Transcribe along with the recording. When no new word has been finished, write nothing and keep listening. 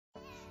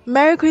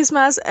Merry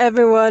Christmas,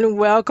 everyone.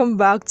 Welcome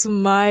back to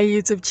my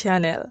YouTube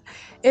channel.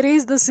 It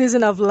is the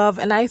season of love,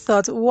 and I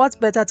thought, what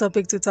better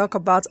topic to talk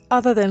about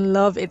other than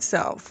love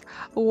itself?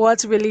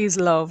 What really is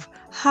love?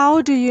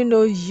 How do you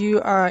know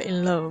you are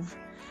in love?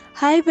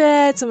 Hi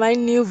there to my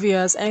new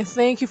viewers, and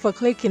thank you for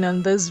clicking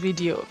on this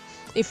video.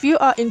 If you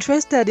are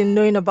interested in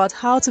knowing about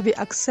how to be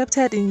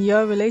accepted in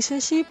your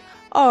relationship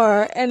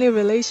or any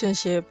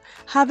relationship,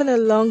 having a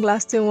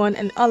long-lasting one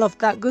and all of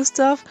that good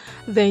stuff,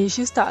 then you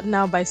should start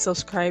now by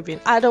subscribing.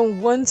 I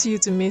don't want you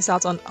to miss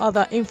out on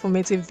other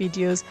informative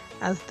videos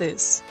as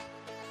this.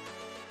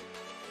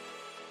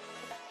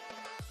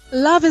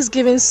 Love is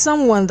giving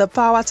someone the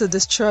power to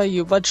destroy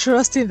you, but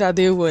trusting that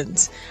they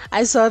won't.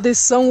 I saw this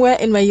somewhere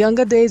in my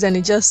younger days and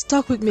it just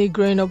stuck with me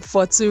growing up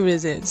for two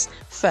reasons.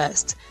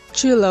 First,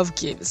 true love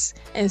gives,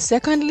 and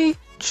secondly,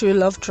 true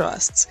love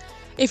trusts.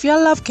 If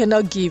your love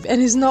cannot give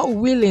and is not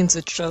willing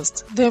to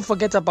trust, then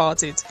forget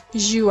about it.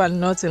 You are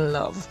not in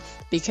love.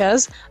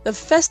 Because the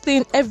first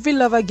thing every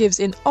lover gives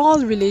in all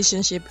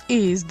relationships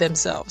is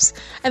themselves.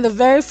 And the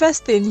very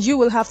first thing you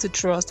will have to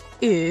trust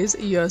is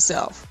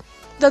yourself.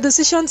 The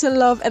decisions in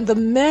love and the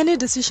many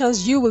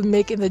decisions you will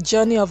make in the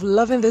journey of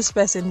loving this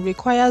person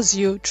requires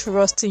you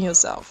trusting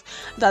yourself,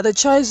 that the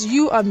choice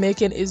you are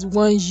making is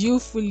one you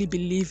fully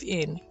believe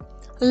in.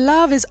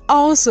 Love is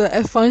also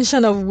a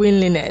function of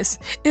willingness.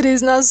 It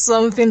is not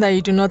something that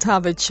you do not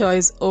have a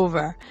choice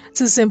over.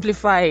 To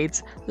simplify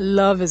it,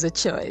 love is a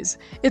choice.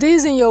 It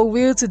is in your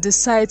will to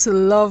decide to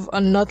love or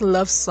not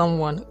love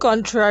someone,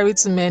 contrary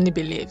to many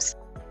beliefs.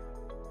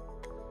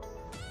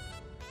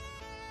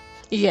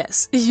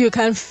 Yes, you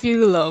can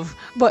feel love,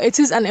 but it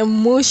is an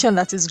emotion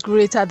that is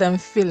greater than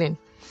feeling.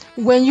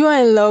 When you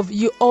are in love,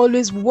 you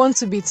always want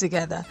to be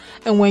together,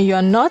 and when you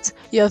are not,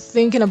 you're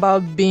thinking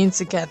about being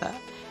together.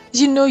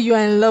 You know you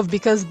are in love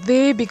because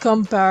they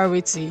become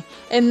priority,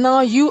 and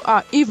now you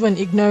are even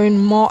ignoring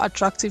more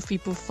attractive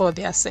people for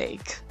their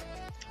sake.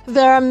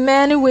 There are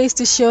many ways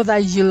to show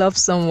that you love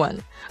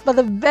someone, but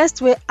the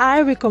best way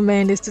I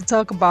recommend is to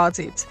talk about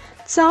it.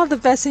 Tell the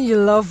person you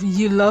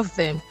love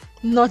them.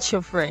 Not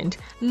your friend,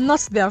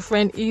 not their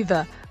friend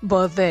either,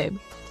 but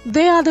them.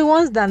 They are the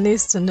ones that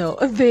needs to know.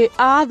 They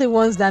are the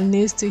ones that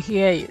needs to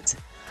hear it.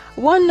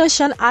 One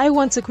notion I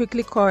want to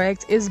quickly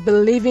correct is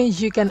believing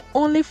you can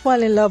only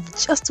fall in love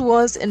just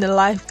once in a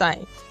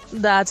lifetime.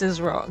 That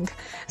is wrong.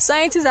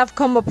 Scientists have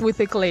come up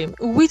with a claim,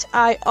 which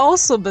I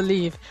also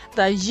believe,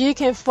 that you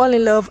can fall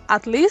in love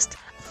at least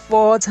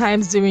 4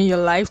 times during your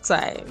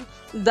lifetime.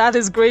 That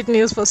is great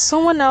news for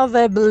someone out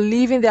there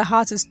believing their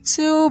heart is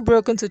too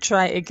broken to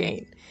try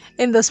again.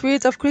 In the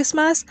spirit of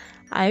Christmas,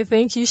 I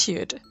think you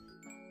should.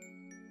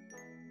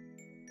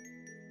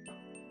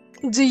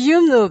 Do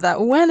you know that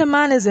when a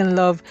man is in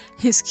love,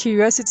 his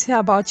curiosity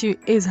about you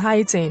is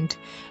heightened?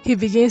 He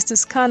begins to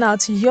scan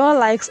out your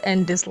likes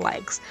and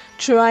dislikes,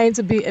 trying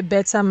to be a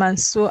better man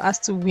so as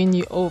to win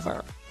you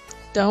over.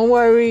 Don't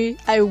worry,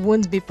 I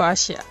won't be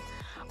partial.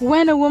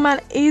 When a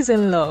woman is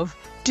in love,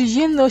 do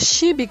you know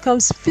she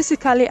becomes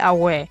physically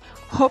aware,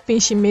 hoping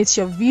she meets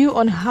your view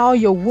on how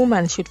your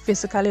woman should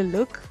physically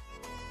look?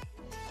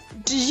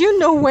 Do you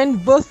know when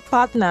both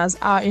partners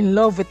are in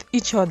love with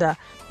each other,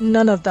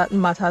 none of that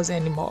matters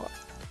anymore?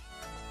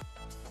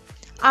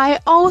 I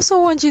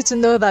also want you to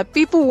know that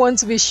people want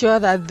to be sure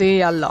that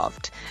they are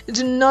loved.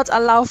 Do not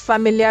allow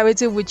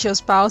familiarity with your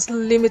spouse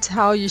limit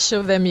how you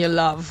show them your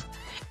love.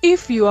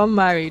 If you are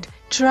married,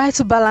 try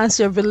to balance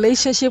your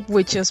relationship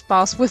with your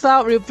spouse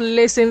without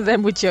replacing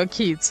them with your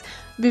kids.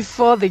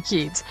 Before the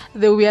kids,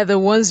 they were the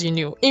ones you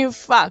knew. In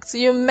fact,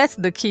 you met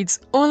the kids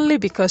only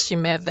because you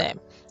met them.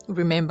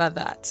 Remember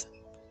that.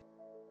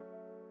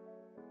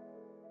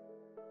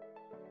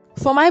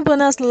 For my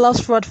bonus love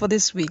spot for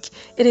this week,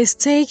 it is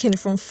taken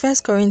from 1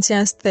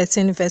 Corinthians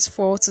 13 verse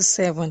 4 to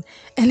 7,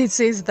 and it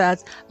says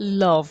that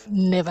love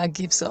never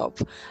gives up.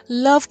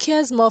 Love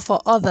cares more for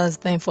others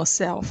than for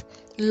self.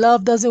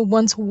 Love doesn't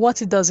want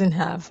what it doesn't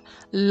have.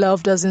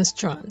 Love doesn't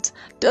stunt,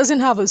 doesn't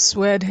have a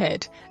squared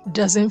head,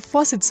 doesn't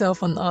force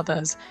itself on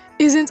others,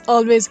 isn't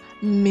always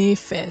me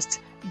first,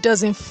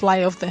 doesn't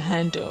fly off the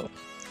handle,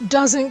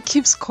 doesn't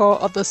keep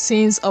score of the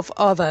sins of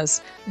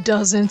others,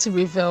 doesn't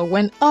revel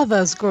when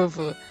others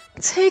grovel,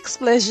 takes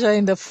pleasure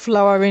in the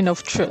flowering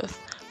of truth,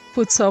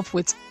 puts up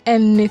with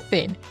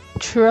anything,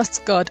 trusts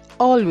God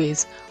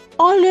always,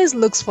 always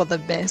looks for the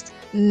best,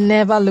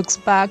 never looks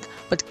back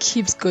but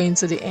keeps going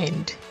to the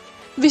end.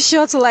 Be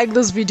sure to like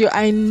this video.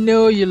 I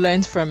know you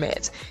learned from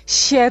it.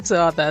 Share to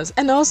others,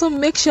 and also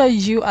make sure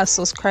you are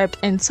subscribed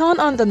and turn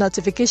on the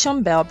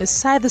notification bell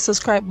beside the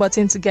subscribe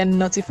button to get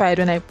notified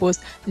when I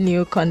post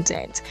new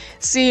content.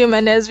 See you in my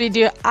next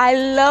video. I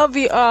love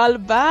you all.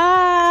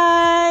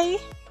 Bye.